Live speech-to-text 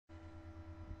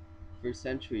For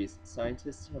centuries,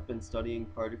 scientists have been studying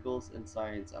particles and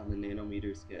science on the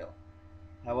nanometer scale.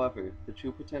 However, the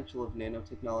true potential of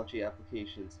nanotechnology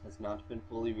applications has not been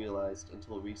fully realized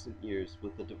until recent years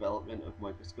with the development of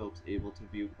microscopes able to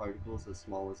view particles as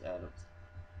small as atoms.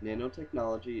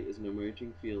 Nanotechnology is an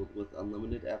emerging field with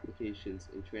unlimited applications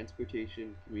in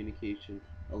transportation, communication,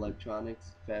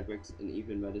 electronics, fabrics, and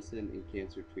even medicine and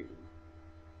cancer treatment.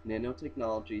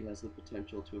 Nanotechnology has the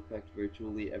potential to affect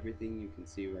virtually everything you can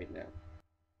see right now.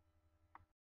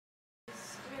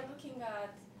 We are looking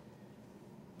at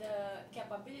the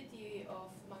capability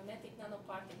of magnetic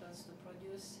nanoparticles to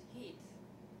produce heat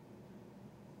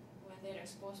when they're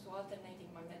exposed to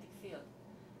alternating magnetic field.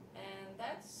 And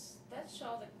that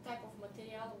shows the type of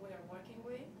material we are working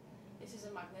with. This is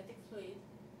a magnetic fluid.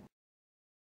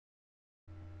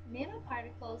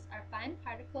 Nanoparticles are fine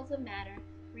particles of matter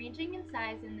ranging in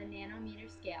size in the nanometer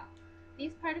scale.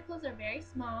 These particles are very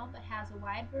small but has a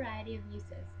wide variety of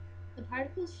uses. The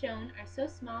particles shown are so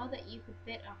small that you could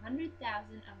fit 100,000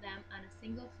 of them on a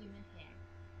single human hair.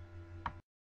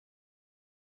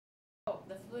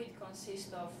 The fluid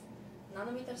consists of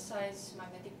nanometer-sized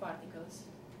magnetic particles,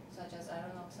 such as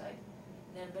iron oxide.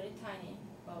 They're very tiny,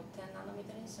 about 10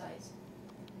 nanometer in size,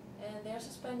 and they're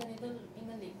suspended in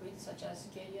a liquid, such as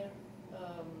carrier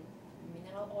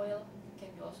mineral oil, can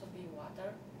also be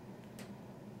water.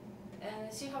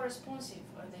 And see how responsive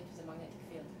are they to the magnetic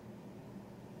field.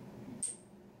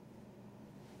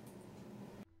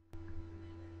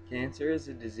 Cancer is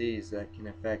a disease that can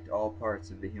affect all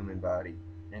parts of the human body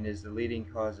and is the leading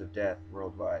cause of death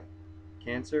worldwide.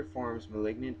 Cancer forms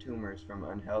malignant tumors from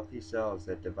unhealthy cells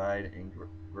that divide and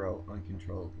grow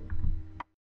uncontrollably.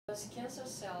 Those cancer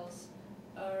cells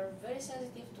are very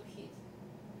sensitive to heat,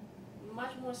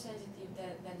 much more sensitive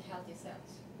than healthy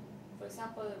cells. For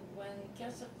example, when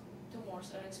cancer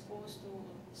tumors are exposed to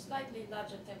slightly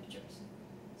larger temperatures,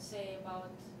 say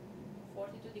about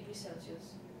 42 degrees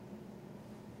Celsius,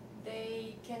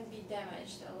 they can be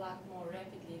damaged a lot more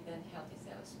rapidly than healthy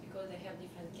cells because they have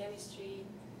different chemistry,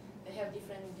 they have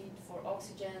different need for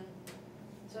oxygen,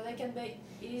 so they can be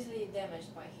easily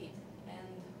damaged by heat.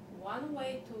 And one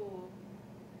way to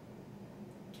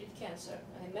treat cancer,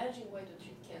 an emerging way to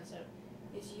treat cancer,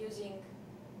 is using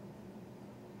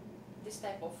this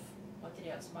type of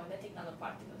materials, magnetic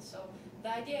nanoparticles. So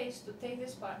the idea is to take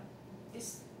this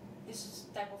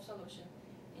type of solution,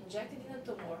 inject it in a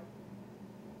tumor,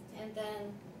 and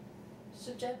then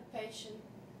subject the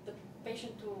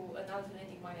patient to an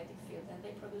alternating magnetic field, and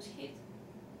they produce heat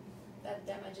that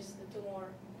damages the tumor,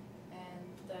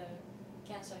 and the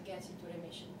cancer gets into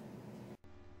remission.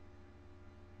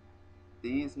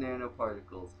 These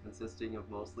nanoparticles, consisting of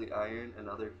mostly iron and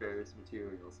other ferrous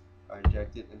materials, are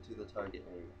injected into the target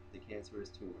area, the cancerous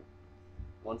tumor.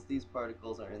 Once these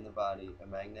particles are in the body, a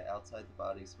magnet outside the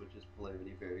body switches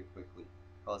polarity very quickly,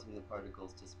 causing the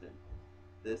particles to spin.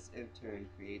 This, in turn,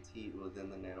 creates heat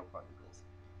within the nanoparticles.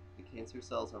 The cancer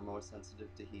cells are more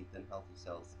sensitive to heat than healthy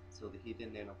cells, so the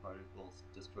heated nanoparticles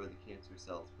destroy the cancer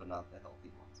cells but not the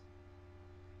healthy ones.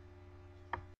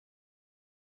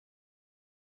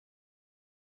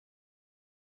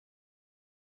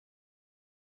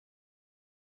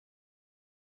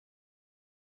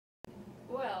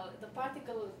 Well, the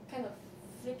particle kind of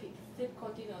flip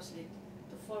continuously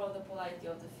to follow the polarity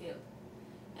of the field.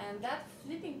 And that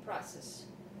flipping process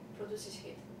produces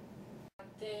heat.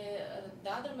 The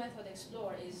other method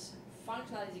explored is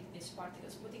functionalizing these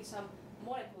particles, putting some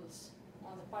molecules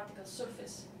on the particle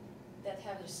surface that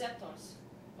have receptors,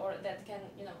 or that can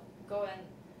go and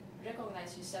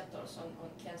recognize receptors on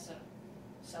cancer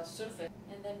cell surface,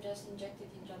 and then just inject it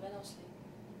intravenously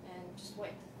and just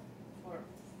wait for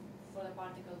the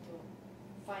particle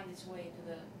to find its way to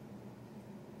the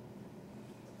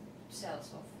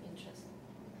cells of interest.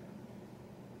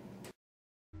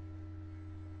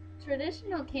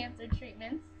 Traditional cancer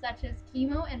treatments, such as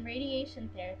chemo and radiation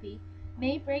therapy,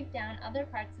 may break down other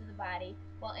parts of the body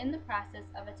while in the process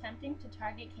of attempting to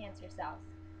target cancer cells.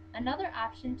 Another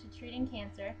option to treating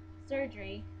cancer,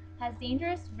 surgery, has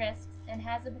dangerous risks and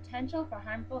has the potential for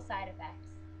harmful side effects.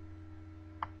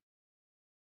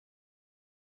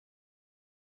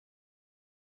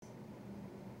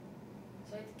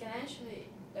 So it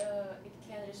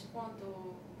can respond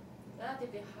to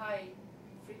relatively high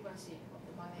frequency of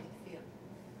the magnetic field.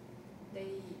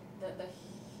 The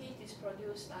heat is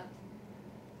produced at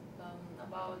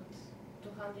about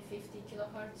 250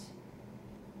 kilohertz,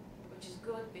 which is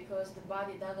good because the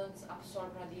body doesn't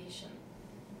absorb radiation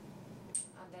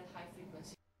at that high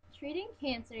frequency. Treating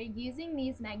cancer using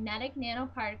these magnetic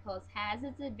nanoparticles has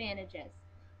its advantages.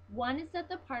 One is that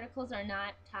the particles are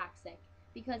not toxic.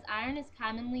 because iron is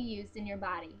commonly used in your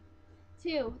body.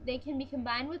 2. They can be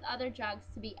combined with other drugs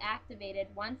to be activated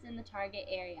once in the target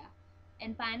area.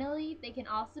 And finally, they can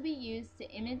also be used to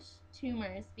image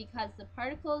tumors because the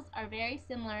particles are very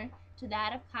similar to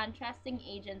that of contrasting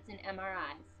agents in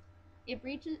MRIs. If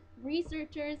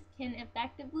researchers can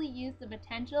effectively use the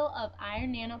potential of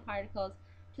iron nanoparticles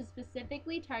to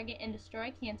specifically target and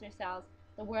destroy cancer cells,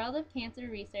 the world of cancer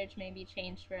research may be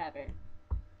changed forever.